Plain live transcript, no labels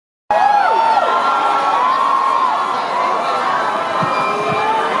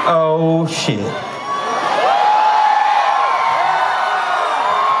Oh shit.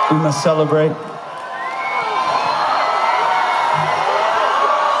 We must celebrate.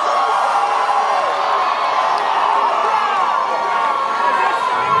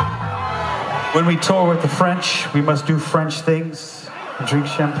 When we tour with the French, we must do French things and drink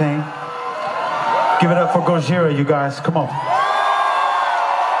champagne. Give it up for Gojira, you guys. Come on.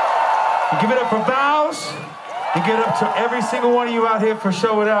 Give it up for Vows. And give it up to every single one of you out here for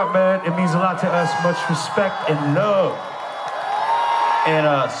showing up, man. It means a lot to us. Much respect and love.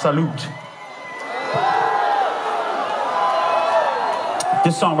 And salute.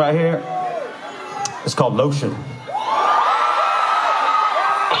 This song right here is called Lotion.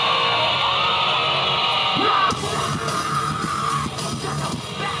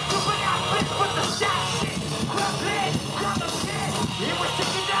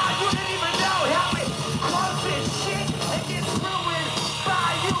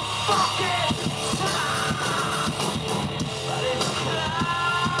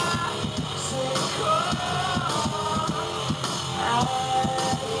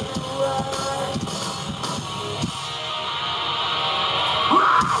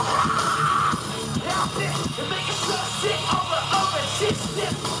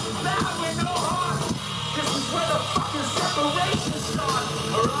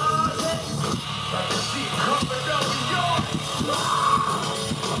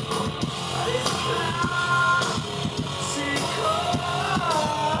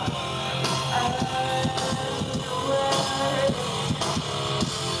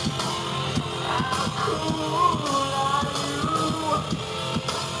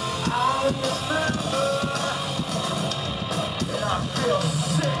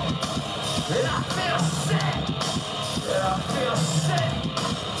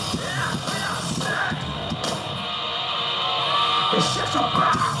 It's just a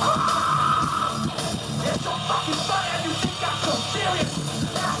it's so fucking funny and you think I'm so serious.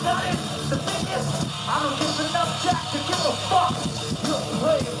 That's not it. The thing is, I don't give enough jack to give a fuck. You're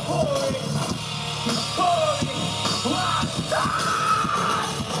playing for it. You're for it.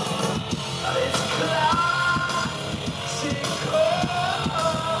 It's classic.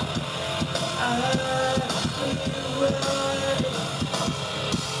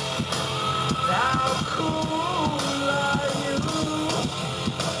 How cool are you?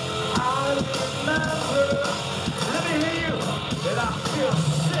 I remember. Let me hear you. And I feel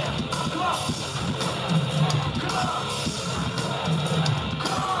sick. Come on. Come on.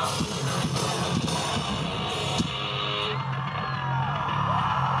 Come on.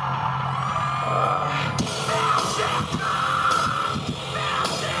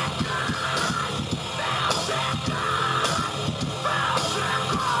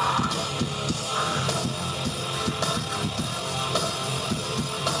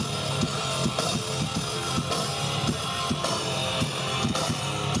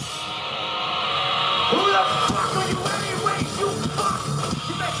 Who the fuck are you anyway, you fuck?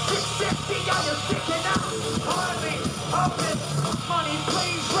 You make 650 on your sticking out. Hardly open money,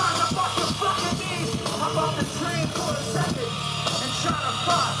 please rise up off your fucking knees. I'm off the train for a second and try to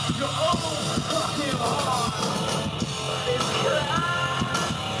find your own fucking heart. But it's classic.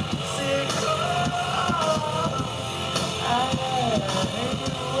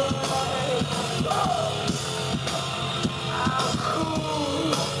 How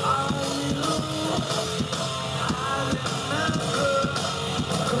cool are you?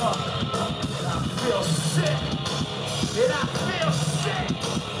 Come on. And I feel sick. And I feel sick.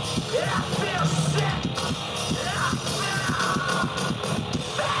 And I feel sick. And I feel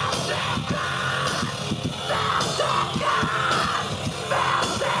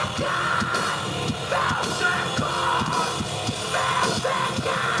sick.